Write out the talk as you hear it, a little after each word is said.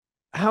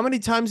how many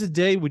times a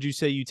day would you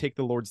say you take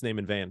the Lord's name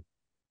in vain?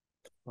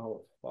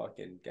 Oh,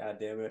 fucking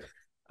goddamn it.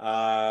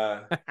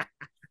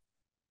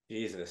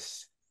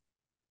 Jesus.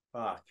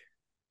 Fuck.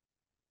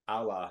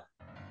 Allah.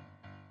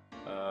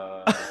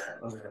 Uh,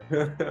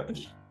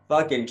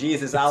 fucking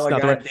Jesus, It's Allah,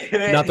 not the right,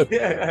 goddamn not the,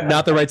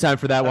 not the it. right time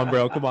for that one,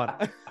 bro. Come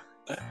on.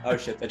 Oh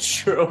shit, that's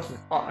true.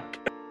 Fuck.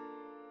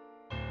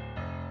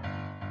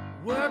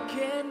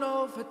 Working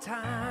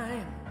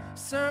overtime,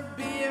 serve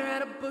beer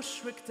at a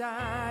Bushwick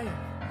dive,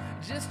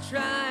 just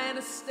trying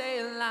to stay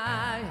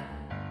alive,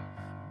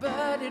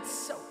 but it's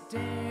so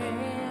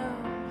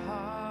damn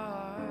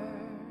hard.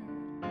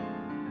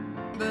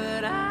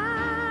 But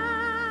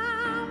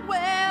I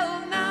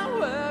will not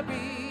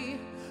worry,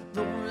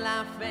 though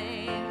life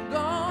ain't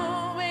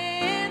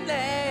going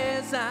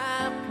as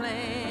I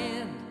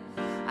planned.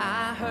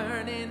 I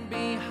hurt and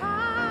be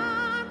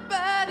hard,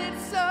 but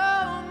it's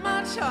so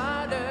much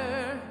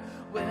harder.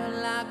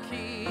 Well, I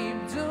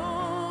keep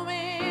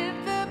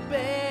doing the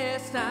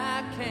best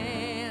I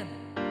can,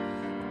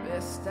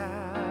 best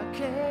I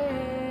can.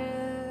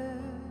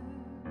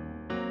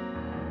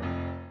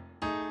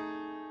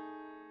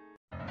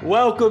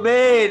 Welcome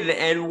in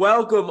and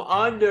welcome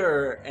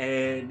under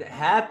and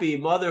happy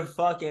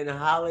motherfucking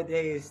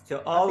holidays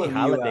to all Happy of you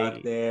holiday.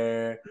 out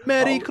there.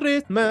 Merry Oh,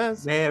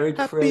 Christmas. Merry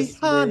Happy Christmas.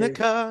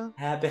 Hanukkah.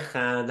 Happy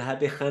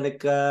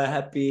Hanukkah,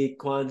 happy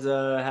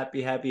Kwanzaa,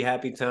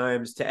 happy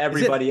times to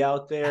everybody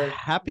out there.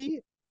 Happy?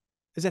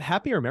 Is it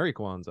happy or Merry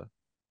Kwanzaa?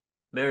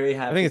 Merry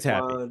I think happy it's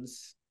happy.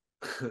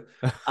 Kwanzaa.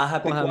 A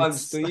happy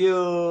Kwanzaa to Kwanzaa.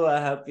 you, a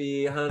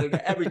happy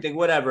Hanukkah, everything,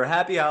 whatever.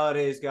 Happy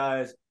holidays,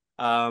 guys.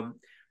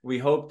 We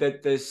hope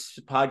that this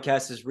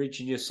podcast is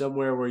reaching you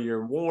somewhere where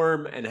you're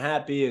warm and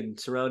happy and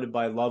surrounded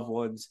by loved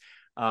ones.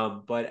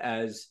 But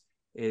as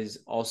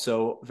is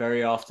also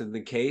very often the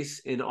case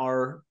in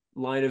our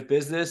line of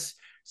business,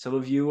 some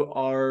of you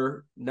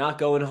are not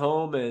going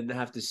home and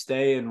have to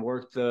stay and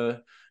work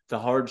the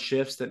hard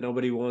shifts that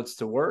nobody wants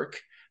to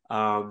work.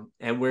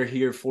 And we're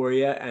here for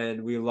you,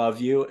 and we love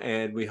you,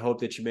 and we hope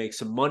that you make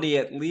some money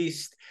at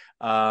least,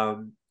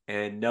 and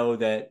know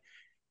that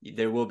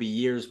there will be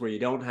years where you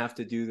don't have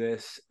to do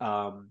this.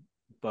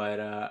 But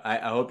I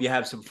hope you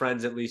have some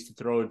friends at least to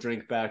throw a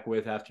drink back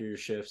with after your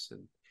shifts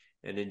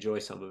and enjoy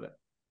some of it.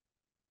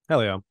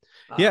 Hell yeah.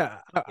 Yeah.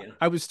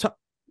 I was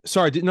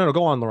sorry. No,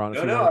 go on, Laurent.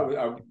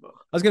 I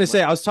was going to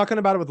say, I was talking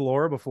about it with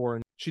Laura before,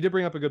 and she did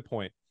bring up a good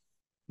point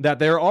that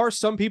there are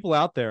some people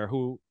out there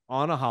who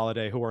on a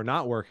holiday who are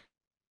not working,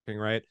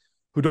 right?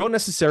 Who don't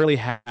necessarily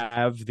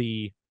have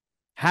the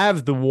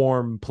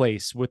warm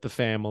place with the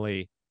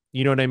family.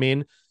 You know what I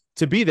mean?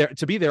 To be there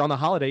on the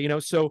holiday,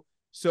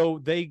 so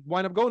they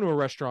wind up going to a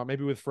restaurant,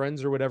 maybe with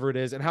friends or whatever it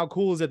is. And how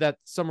cool is it that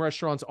some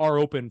restaurants are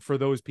open for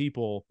those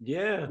people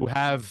who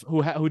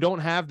don't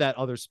have that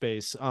other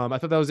space? I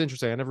thought that was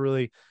interesting. I never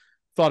really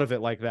thought of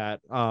it like that.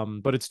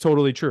 But it's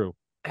totally true.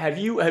 Have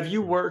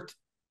you worked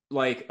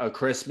like a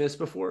Christmas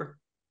before?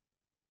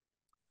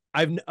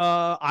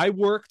 I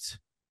worked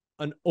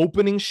an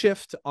opening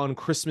shift on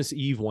Christmas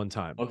Eve one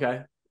time.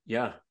 Okay.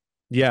 Yeah.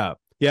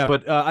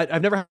 But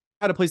I've never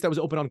had a place that was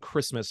open on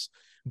Christmas.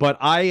 But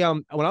I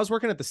when I was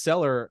working at the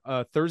Cellar,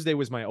 Thursday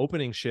was my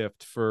opening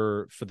shift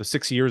for the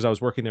 6 years I was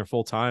working there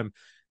full time,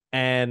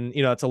 and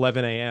it's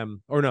 11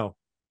 a.m. or no,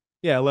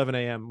 yeah, 11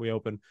 a.m. we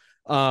open.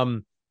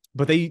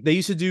 But they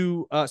used to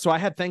do so I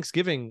had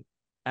Thanksgiving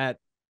at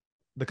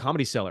the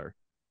Comedy Cellar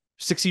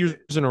 6 years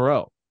in a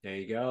row. There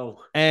you go.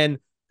 And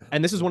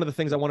this is one of the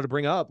things I wanted to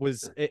bring up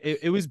was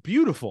it was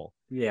beautiful.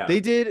 Yeah. They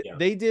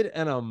did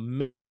an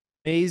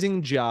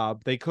amazing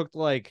job. They cooked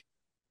like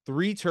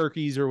 3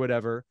 turkeys or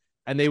whatever,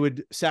 and they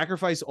would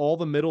sacrifice all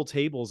the middle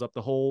tables up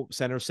the whole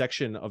center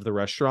section of the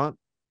restaurant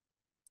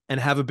and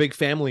have a big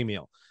family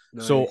meal.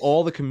 Nice. So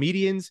all the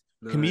comedians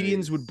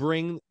would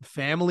bring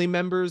family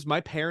members.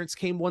 My parents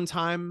came one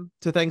time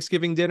to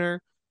Thanksgiving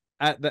dinner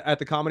at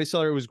the Comedy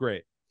Cellar. It was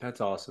great. That's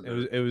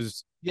awesome. It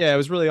was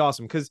really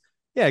awesome because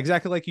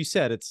exactly like you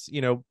said, it's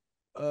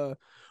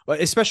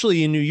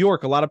especially in New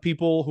York, a lot of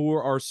people who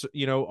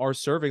are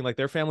serving, like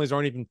their families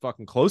aren't even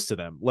fucking close to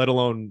them, let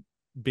alone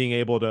being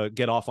able to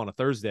get off on a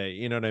Thursday.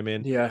 You know what I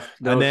mean? Yeah.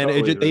 No, and then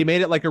totally, they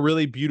made it like a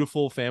really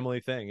beautiful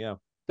family thing. Yeah.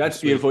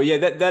 That's beautiful. Yeah.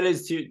 That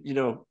is to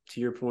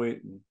your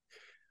point.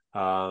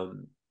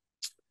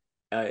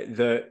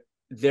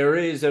 There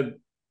is a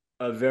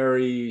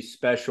very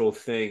special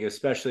thing,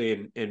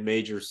 especially in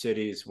major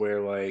cities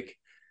where like,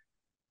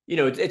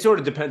 it sort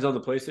of depends on the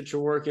place that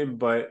you're working,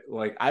 but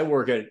like I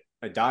work at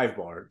a dive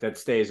bar that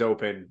stays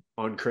open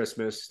on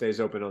Christmas,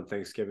 stays open on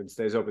Thanksgiving,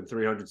 stays open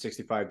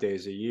 365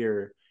 days a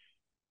year.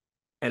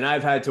 And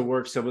I've had to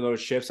work some of those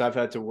shifts. I've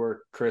had to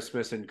work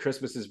Christmas, and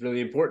Christmas is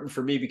really important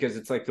for me because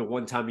it's like the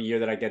one time a year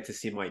that I get to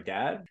see my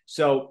dad.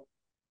 So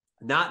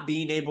not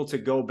being able to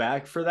go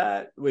back for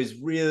that was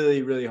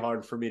really, really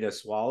hard for me to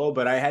swallow,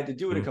 but I had to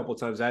do it a couple of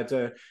times. I had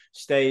to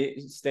stay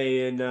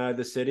in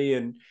the city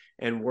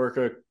and work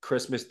a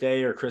Christmas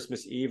Day or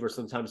Christmas Eve or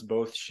sometimes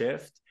both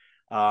shift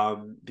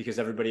because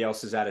everybody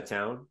else is out of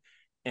town.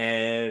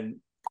 And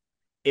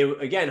it,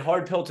 again,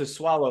 hard pill to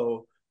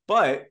swallow,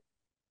 but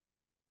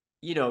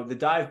the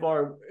dive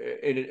bar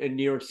in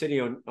New York City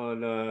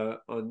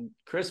on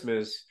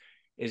Christmas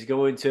is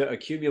going to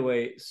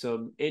accumulate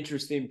some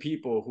interesting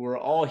people who are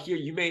all here.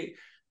 You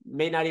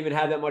may not even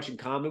have that much in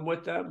common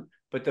with them,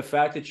 but the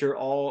fact that you're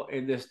all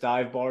in this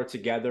dive bar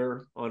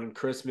together on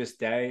Christmas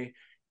Day,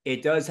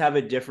 it does have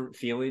a different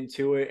feeling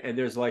to it. And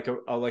there's like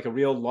a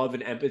real love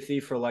and empathy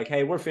for like,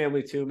 hey, we're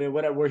family too, man.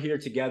 Whatever, we're here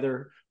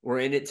together. We're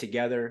in it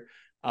together.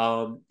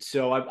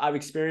 So I've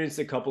experienced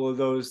a couple of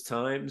those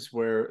times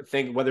where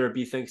whether it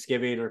be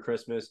Thanksgiving or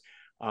Christmas.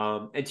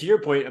 And to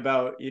your point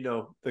about,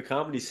 the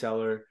Comedy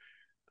Cellar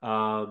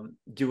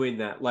doing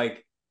that,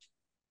 like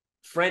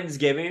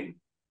Friendsgiving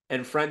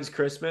and Friends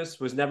Christmas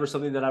was never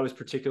something that I was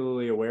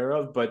particularly aware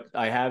of, but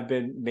I have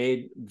been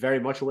made very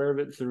much aware of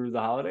it through the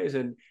holidays,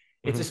 and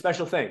it's a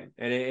special thing,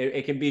 and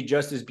it can be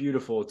just as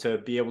beautiful to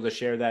be able to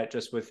share that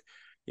just with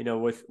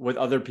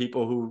other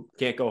people who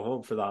can't go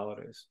home for the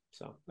holidays.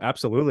 So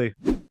absolutely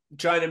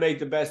trying to make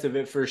the best of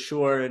it for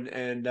sure,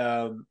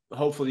 and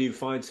hopefully you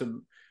find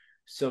some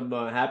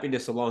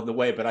happiness along the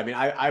way. But I mean,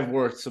 I've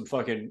worked some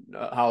fucking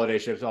holiday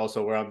shifts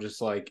also where I'm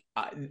just like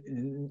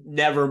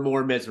never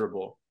more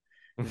miserable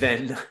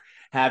than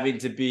having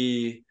to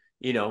be,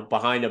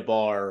 behind a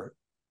bar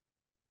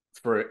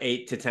for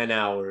 8 to 10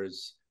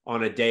 hours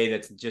on a day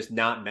that's just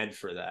not meant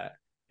for that.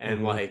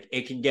 And like,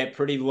 it can get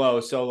pretty low.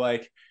 So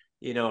like,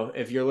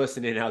 if you're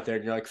listening out there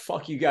and you're like,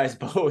 fuck you guys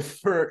both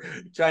for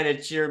trying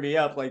to cheer me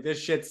up. Like, this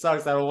shit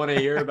sucks. I don't want to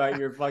hear about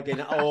your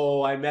fucking,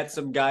 I met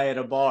some guy at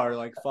a bar.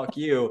 Like, fuck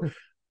you.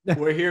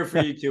 We're here for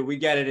you too. We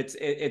get it.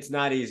 It's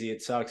not easy.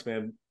 It sucks,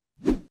 man.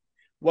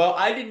 Well,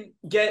 I didn't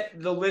get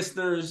the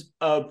listeners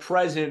a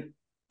present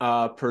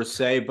per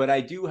se, but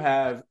I do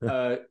have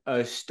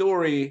a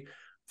story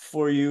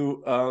for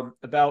you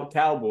about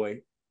Cowboy.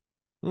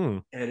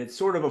 And it's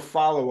sort of a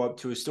follow-up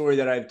to a story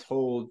that I've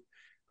told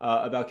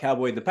about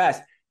Cowboy in the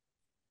past.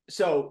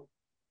 So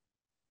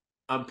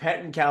I'm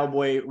petting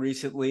Cowboy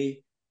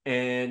recently,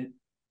 and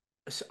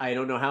I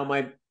don't know how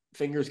my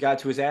fingers got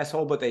to his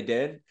asshole, but they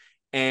did.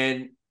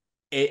 And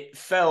it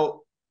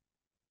felt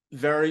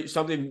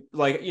something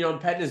like, I'm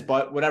petting his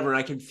butt, whatever, and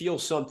I can feel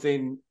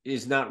something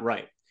is not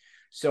right.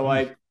 So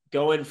I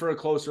go in for a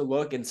closer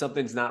look, and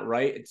something's not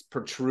right. It's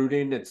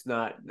protruding. It's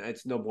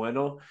no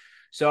bueno.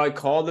 So I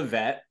call the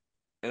vet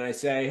and I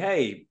say,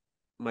 hey,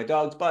 my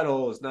dog's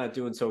butthole is not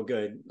doing so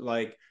good.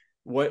 Like,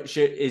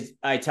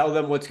 I tell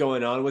them what's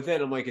going on with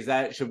it. I'm like,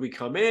 should we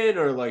come in,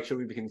 or like, should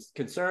we be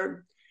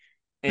concerned?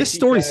 And this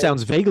story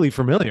sounds vaguely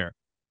familiar.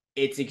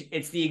 It's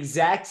the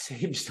exact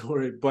same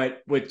story,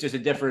 but with just a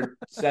different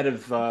set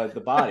of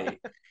the body.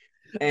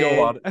 And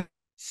go on.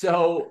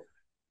 So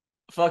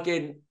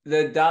fucking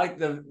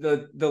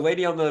the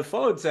lady on the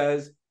phone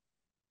says,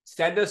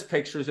 send us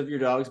pictures of your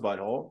dog's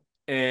butthole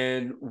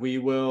and we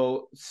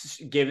will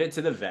give it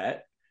to the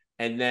vet.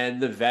 And then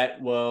the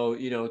vet will,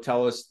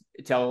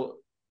 tell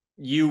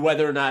you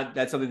whether or not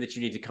that's something that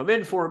you need to come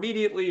in for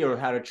immediately or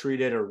how to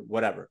treat it or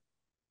whatever.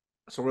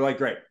 So we're like,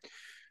 great.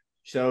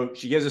 So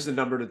she gives us a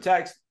number to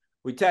text.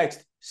 We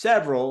text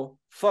several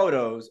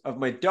photos of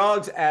my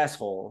dog's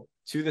asshole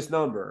to this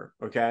number,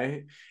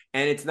 okay?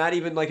 And it's not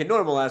even like a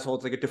normal asshole.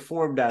 It's like a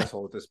deformed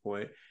asshole at this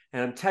point.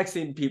 And I'm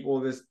texting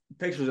people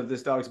pictures of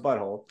this dog's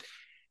butthole.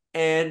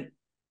 And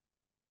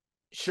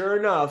sure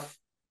enough,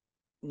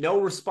 no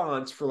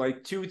response for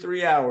like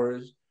 2-3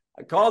 hours.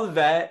 I call the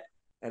vet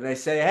and I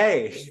say,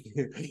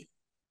 hey,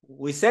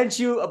 we sent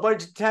you a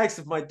bunch of texts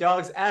of my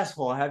dog's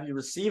asshole. Have you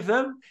received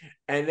them?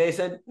 And they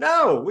said,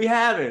 no, we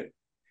haven't.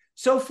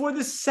 So for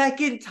the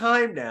second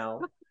time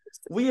now,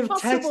 we have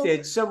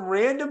texted some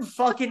random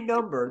fucking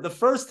number. The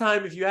first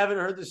time, if you haven't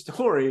heard the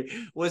story,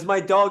 was my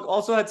dog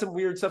also had some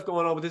weird stuff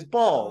going on with his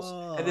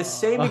balls. And the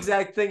same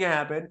exact thing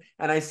happened.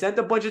 And I sent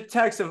a bunch of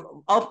texts of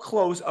up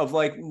close of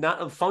like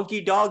not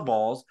funky dog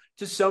balls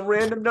to some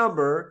random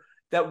number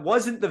that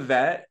wasn't the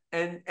vet.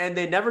 And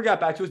they never got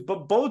back to us.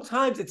 But both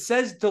times it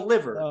says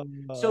delivered.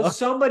 So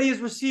somebody is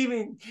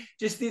receiving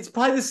it's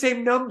probably the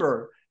same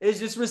number. Is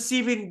just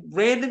receiving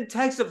random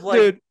texts of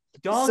like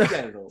dog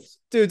genitals.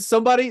 Dude,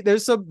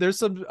 there's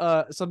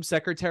some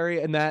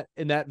secretary in that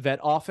vet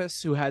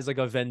office who has like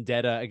a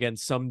vendetta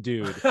against some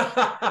dude.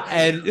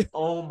 And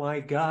oh my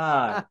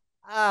God.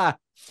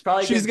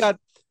 Probably she's got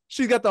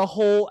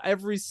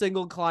every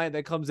single client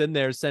that comes in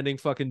there sending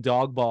fucking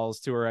dog balls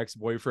to her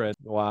ex-boyfriend.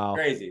 Wow.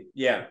 Crazy.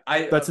 Yeah.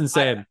 That's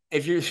insane.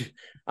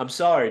 I'm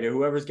sorry to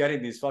whoever's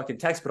getting these fucking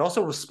texts, but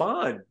also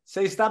respond.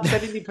 Say, stop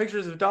sending me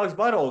pictures of dogs'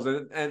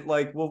 buttholes and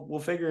like we'll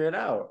figure it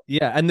out.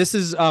 Yeah, and this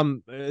is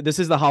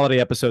the holiday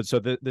episode, so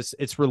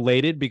it's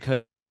related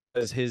because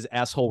his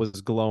asshole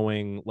was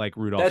glowing like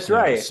Rudolph. That's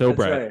right. So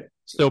bright. Right.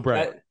 So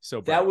bright.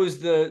 That was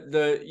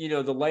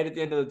the light at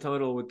the end of the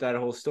tunnel with that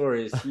whole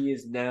story is he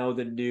is now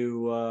the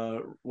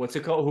new what's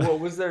it called? What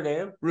was their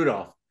name?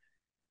 Rudolph.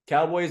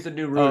 Cowboy is the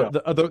new Rudolph.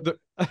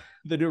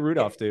 The new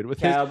Rudolph, dude. With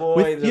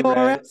Cowboy, the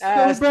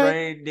red-ass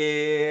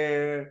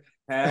reindeer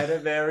had a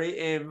very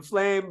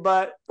inflamed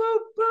butt. Boo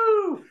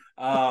boo.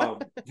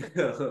 All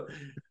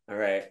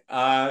right.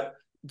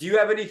 Do you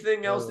have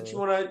anything else that you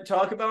want to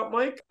talk about,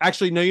 Mike?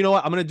 Actually, no. You know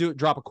what? I'm gonna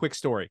drop a quick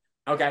story.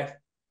 Okay.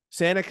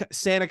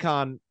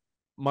 SantaCon,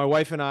 my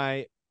wife and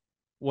I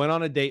went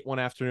on a date one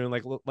afternoon.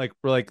 We're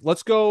like,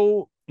 let's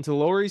go into the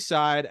Lower East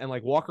Side and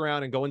like walk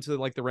around and go into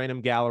like the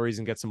random galleries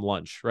and get some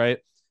lunch. Right?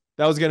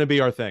 That was gonna be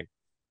our thing.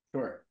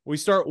 Sure. We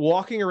start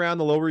walking around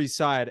the Lower East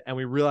Side and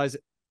we realize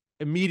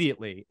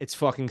immediately it's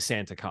fucking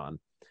SantaCon.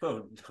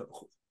 Oh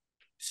no.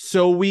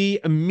 So we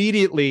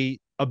immediately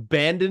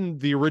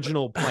abandoned the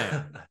original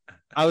plan.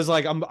 I was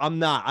like, I don't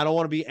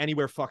want to be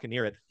anywhere fucking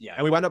near it. Yeah.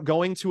 And we wound up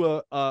going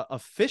to a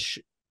fish,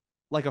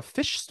 like a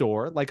fish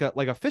store, like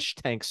a fish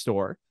tank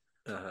store.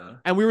 Uh-huh.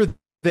 And we were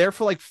there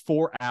for like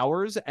 4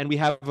 hours and we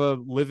have a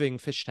living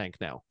fish tank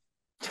now.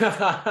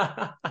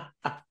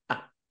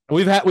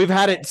 We've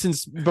had it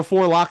since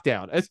before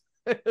lockdown.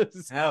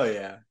 Hell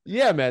yeah.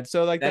 Yeah, man.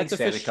 So like Thanks, that's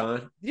a fish.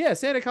 SantaCon. Yeah,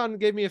 SantaCon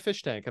gave me a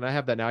fish tank and I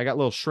have that now. I got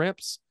little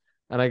shrimps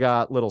and I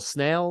got little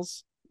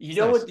snails. You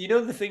know Nice. what? You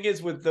know the thing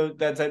is with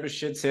that type of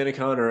shit,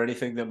 SantaCon or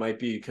anything that might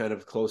be kind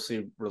of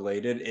closely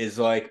related is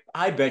like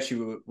I bet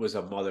you it was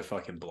a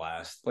motherfucking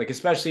blast. Like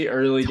especially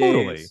early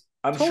days.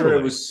 I'm sure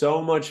it was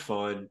so much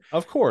fun.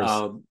 Of course.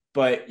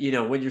 But you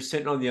know when you're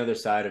sitting on the other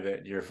side of it,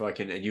 and you're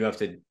fucking, and you have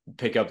to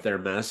pick up their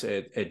mess.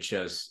 It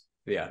just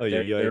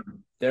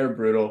they're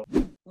brutal.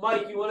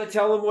 Mike, you want to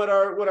tell them what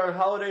our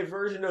holiday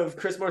version of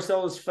Chris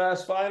Marcella's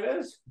Fast Five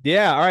is?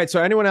 Yeah. All right.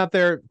 So anyone out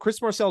there,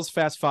 Chris Marcel's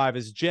Fast Five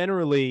is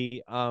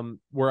generally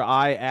where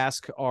I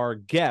ask our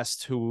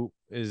guest, who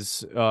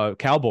is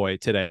Cowboy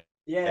today,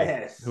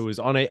 Yes, who is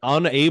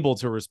unable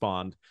to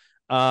respond.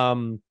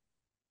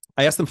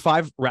 I asked them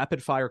 5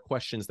 rapid fire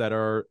questions that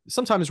are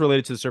sometimes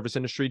related to the service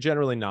industry,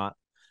 generally not.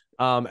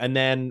 And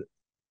then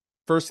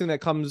first thing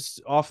that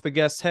comes off the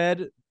guest's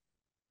head,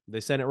 they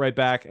send it right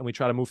back and we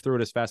try to move through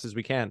it as fast as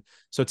we can.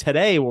 So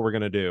today what we're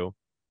going to do,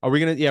 we're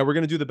going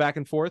to do the back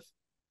and forth.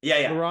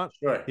 Yeah. Laurent?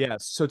 Sure. Yeah.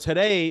 So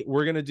today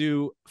we're going to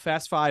do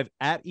Fast Five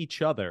at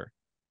each other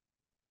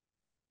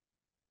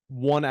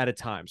one at a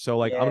time. So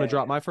like I'm going to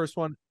drop my first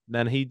one,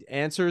 then he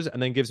answers and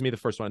then gives me the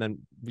first one, and then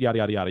yada,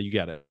 yada, yada. You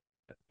get it.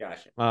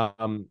 Gotcha. All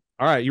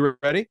right. You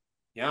ready?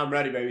 Yeah, I'm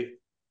ready, baby.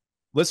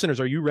 Listeners,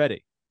 are you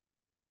ready?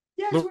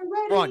 Yes, we're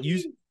ready. Ron,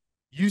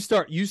 you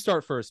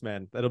start first,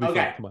 man. That'll be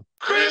fun. Come on.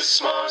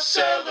 Chris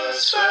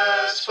Marcella's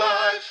Fast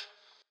Five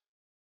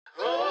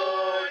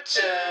or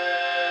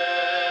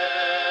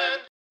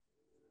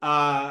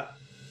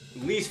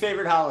 10. Least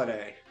favorite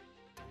holiday.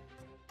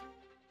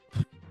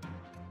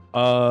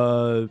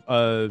 Oh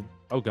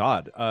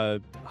God. I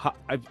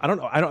don't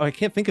know. I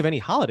can't think of any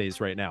holidays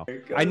right now.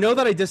 I know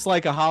that I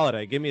dislike a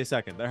holiday. Give me a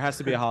second. There has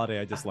to be a holiday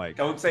I dislike.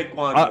 Don't say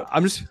Kwanzaa.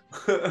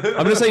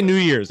 I'm gonna say New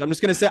Year's. I'm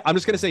just gonna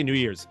say New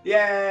Year's. Yay!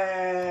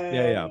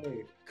 Yeah.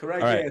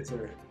 Correct right.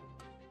 answer.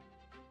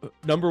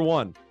 Number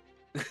 1.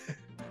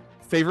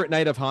 Favorite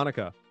night of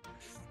Hanukkah.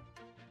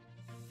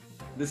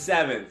 The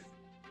 7th.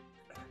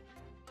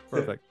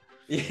 Perfect.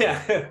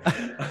 Yeah.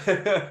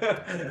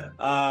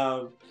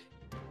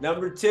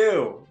 Number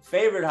 2.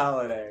 Favorite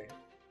holiday.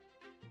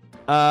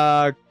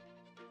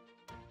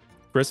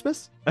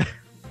 Christmas.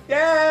 Yay!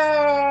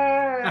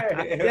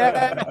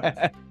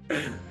 Yeah.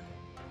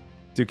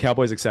 Dude,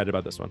 Cowboy's excited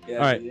about this one. Yes,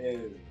 all right,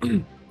 it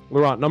is.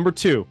 Laurent. Number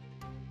 2.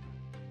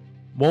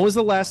 When was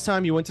the last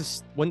time you went to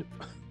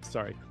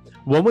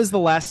When was the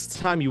last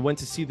time you went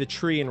to see the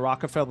tree in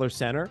Rockefeller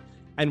Center?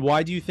 And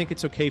why do you think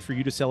it's okay for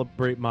you to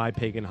celebrate my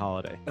pagan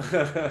holiday?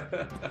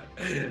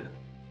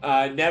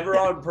 Never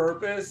on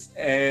purpose,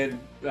 and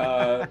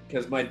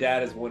because my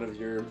dad is one of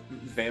your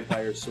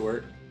vampire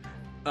sort.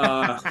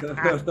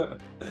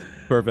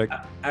 Perfect.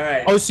 All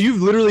right. Oh, so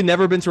you've literally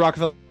never been to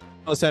Rockefeller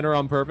Center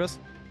on purpose?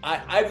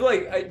 I've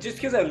just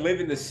because I live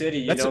in the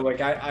city,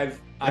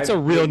 I've a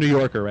real New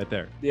Yorker right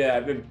there. Yeah,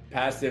 I've been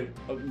past it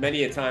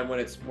many a time when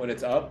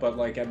it's up, but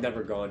like I've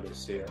never gone to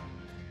see it.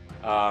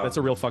 That's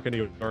a real fucking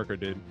New Yorker,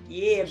 dude.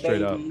 Yeah,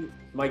 straight baby. Up.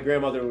 My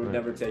grandmother would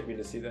never take me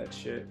to see that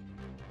shit.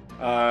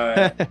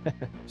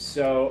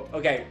 So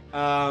okay,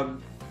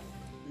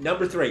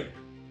 number 3.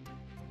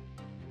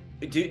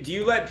 Do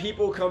you let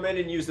people come in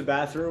and use the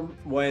bathroom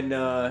when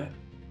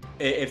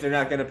if they're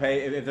not gonna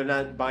pay, if they're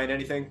not buying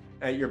anything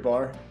at your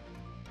bar?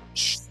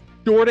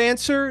 Short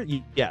answer,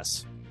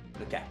 yes.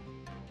 Okay.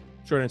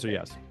 Short answer,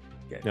 yes.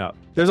 Okay. Yeah.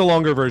 There's a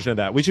longer version of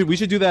that. We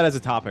should do that as a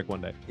topic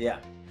one day. Yeah.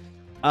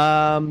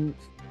 All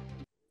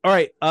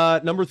right.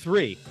 Number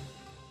 3.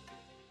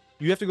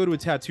 You have to go to a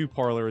tattoo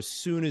parlor as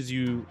soon as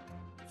you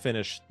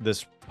finish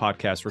this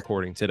podcast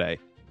recording today.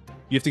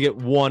 You have to get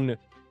one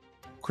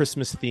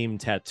Christmas themed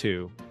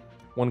tattoo,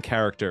 one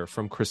character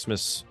from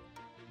Christmas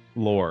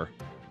lore.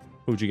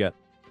 Who'd you get?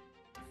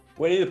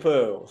 Winnie the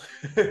Pooh.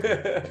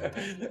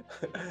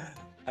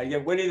 I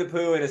get Winnie the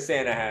Pooh in a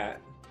Santa hat.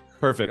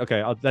 Perfect.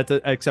 Okay, that's an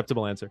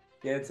acceptable answer.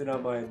 Gets it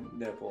on my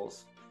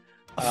nipples.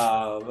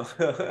 We're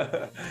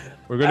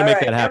gonna make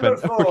that happen.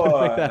 We're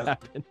gonna make that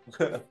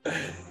happen.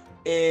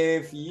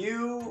 If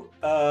you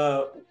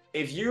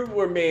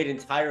were made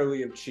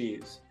entirely of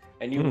cheese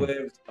and you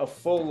lived a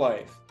full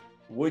life,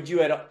 would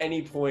you at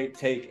any point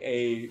take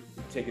a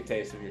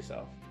taste of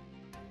yourself?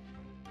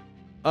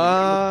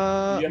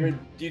 Do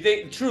you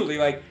think truly,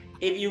 like,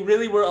 if you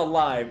really were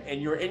alive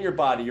and you're in your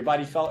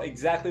body felt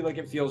exactly like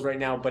it feels right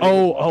now, but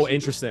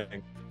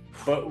interesting.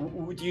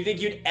 But do you think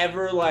you'd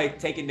ever like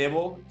take a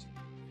nibble?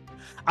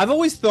 I've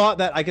always thought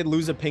that I could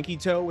lose a pinky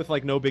toe with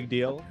like no big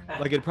deal.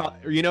 Like it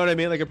probably, you know what I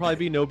mean? Like it'd probably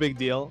be no big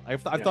deal.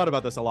 I've thought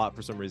about this a lot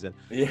for some reason.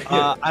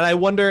 Yeah. And I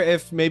wonder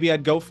if maybe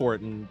I'd go for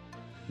it and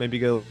maybe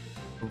get a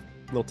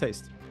little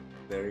taste.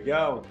 There you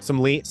go. Some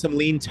lean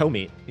toe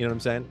meat. You know what I'm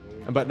saying?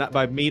 But not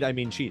by meat, I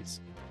mean cheese.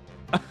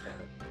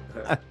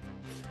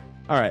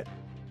 All right.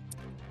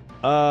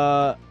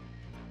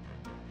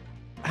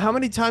 How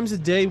many times a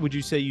day would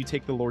you say you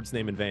take the Lord's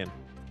name in vain?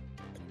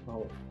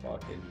 Oh,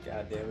 fucking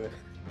goddamn it.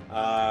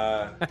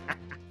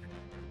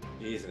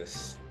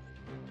 Jesus.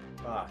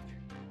 Fuck.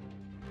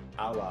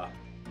 Allah.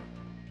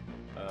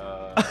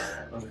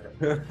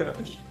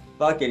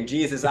 Fucking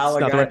Jesus, Allah,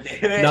 goddamn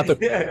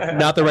it.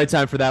 Not the right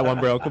time for that one,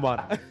 bro. Come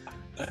on.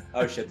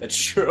 Oh shit, that's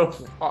true.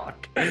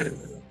 Fuck.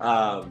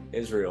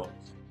 Israel.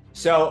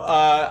 So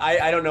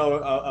I don't know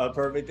a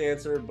perfect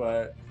answer,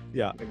 but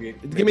yeah, maybe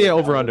give me an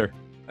over under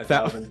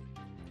 1,000.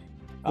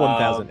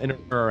 1,000 in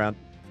or around.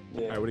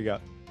 Yeah. All right, what do you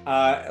got?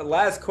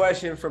 Last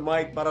question from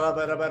Mike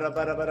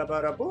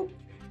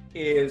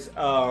is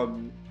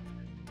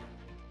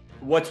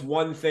what's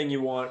one thing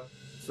you want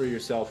for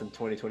yourself in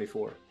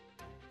 2024?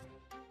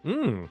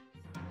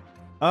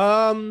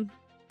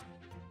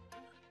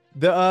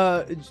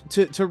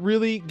 To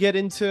really get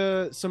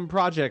into some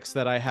projects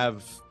that I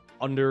have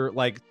under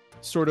like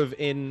sort of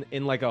in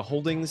like a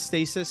holding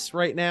stasis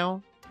right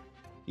now,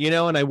 you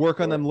know, and I work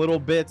on them little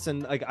bits,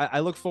 and like I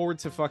look forward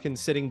to fucking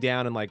sitting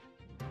down and like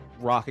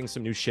rocking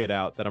some new shit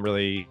out that I'm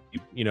really,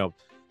 you know,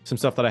 some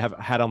stuff that I have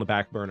had on the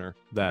back burner.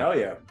 That Hell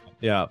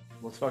yeah,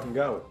 let's fucking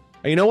go.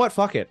 You know what?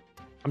 Fuck it.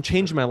 I'm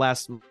changing my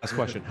last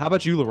question. How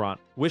about you, Laurent?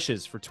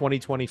 Wishes for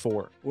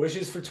 2024.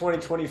 Wishes for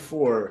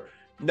 2024.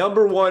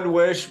 Number one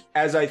wish,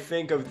 as I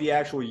think of the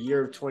actual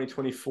year of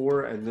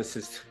 2024, and this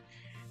is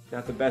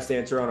not the best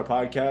answer on a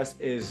podcast,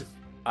 is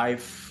I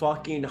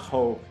fucking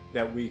hope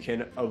that we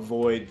can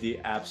avoid the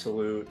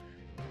absolute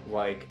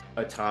like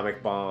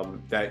atomic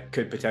bomb that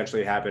could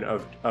potentially happen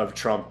of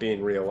Trump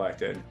being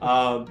reelected.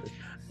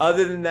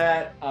 Other than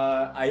that,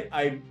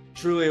 I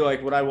truly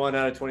like what I want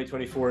out of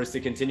 2024 is to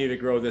continue to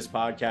grow this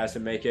podcast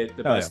and make it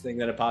the best thing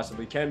that it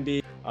possibly can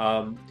be.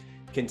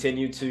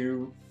 Continue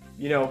to,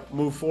 you know,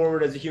 move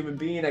forward as a human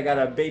being. I got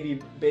a baby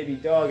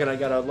dog, and I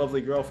got a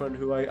lovely girlfriend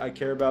who I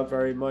care about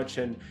very much,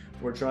 and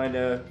we're trying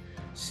to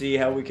see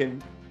how we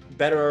can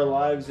better our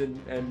lives and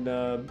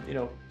you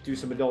know, do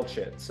some adult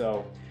shit.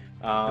 So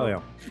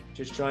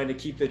just trying to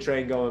keep the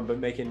train going, but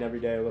making every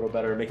day a little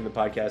better, making the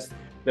podcast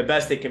the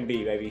best it can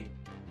be, baby.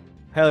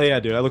 Hell yeah,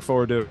 dude. I look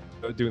forward to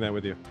doing that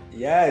with you.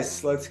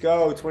 Yes, let's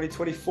go.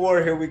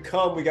 2024, here we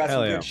come. We got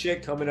some good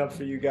shit coming up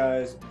for you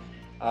guys.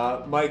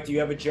 Mike, do you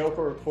have a joke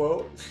or a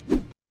quote?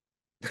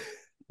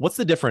 What's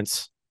the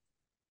difference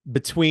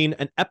between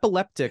an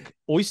epileptic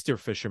oyster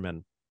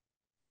fisherman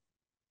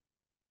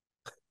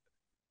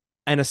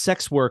and a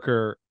sex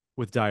worker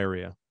with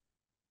diarrhea?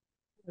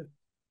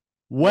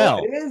 Well,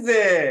 what is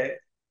it?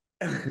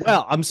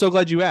 Well, I'm so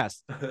glad you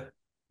asked.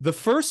 The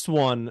first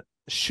one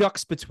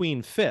shucks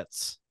between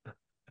fits.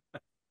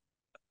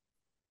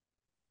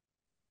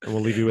 And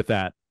we'll leave you with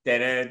that.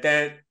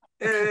 That's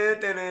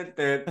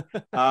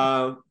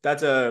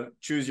a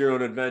choose your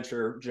own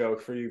adventure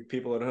joke for you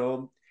people at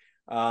home.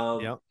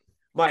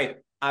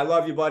 Mike, I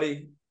love you,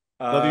 buddy.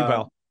 Love you,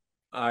 pal.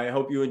 I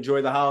hope you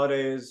enjoy the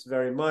holidays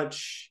very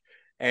much.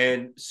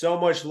 And so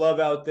much love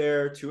out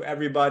there to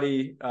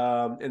everybody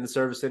in the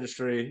service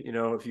industry. You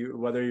know,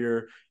 whether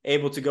you're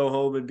able to go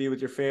home and be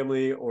with your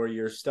family, or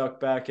you're stuck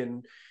back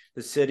in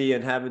the city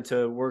and having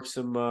to work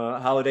some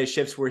holiday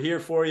shifts, we're here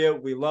for you.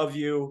 We love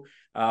you.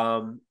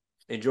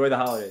 Enjoy the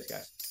holidays,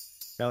 guys.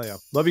 Hell yeah.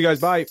 Love you guys.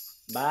 Bye.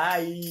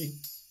 Bye.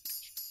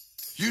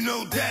 You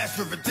know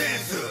Dasher and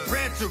Dancer,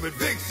 Prancer and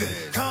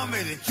Vixen,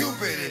 Comet and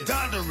Cupid and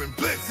Donner and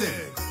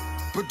Blitzen.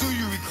 But do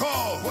you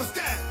recall, what's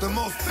that? The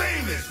most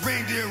famous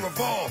reindeer of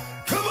all.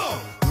 Come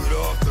on!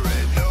 Rudolph the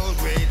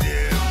red-nosed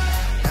reindeer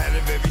had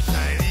a very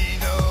shiny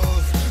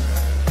nose.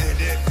 And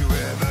if you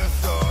ever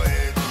saw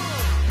it,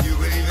 you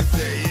would even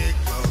say it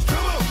close.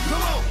 Come on,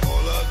 come on!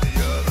 All of the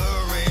other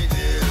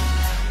reindeers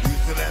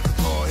used to have to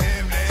call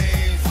him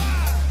names.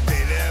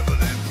 They never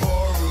let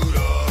poor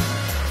Rudolph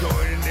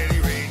join in any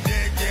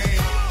reindeer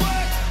game.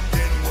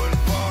 Then one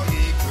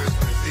foggy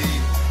Christmas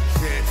Eve,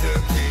 Santa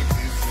came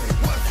to say,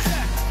 what's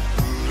that?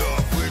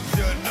 Rudolph with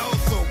your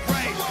nose so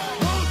bright,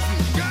 won't you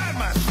guide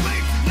my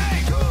sleigh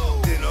tonight?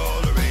 Then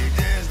all the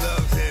reindeers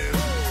loved him,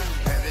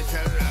 and they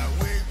shouted out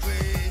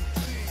weekly,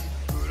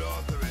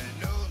 Rudolph the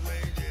red-nosed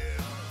reindeer,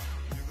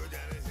 you go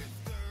down in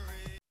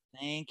history.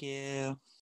 Thank you.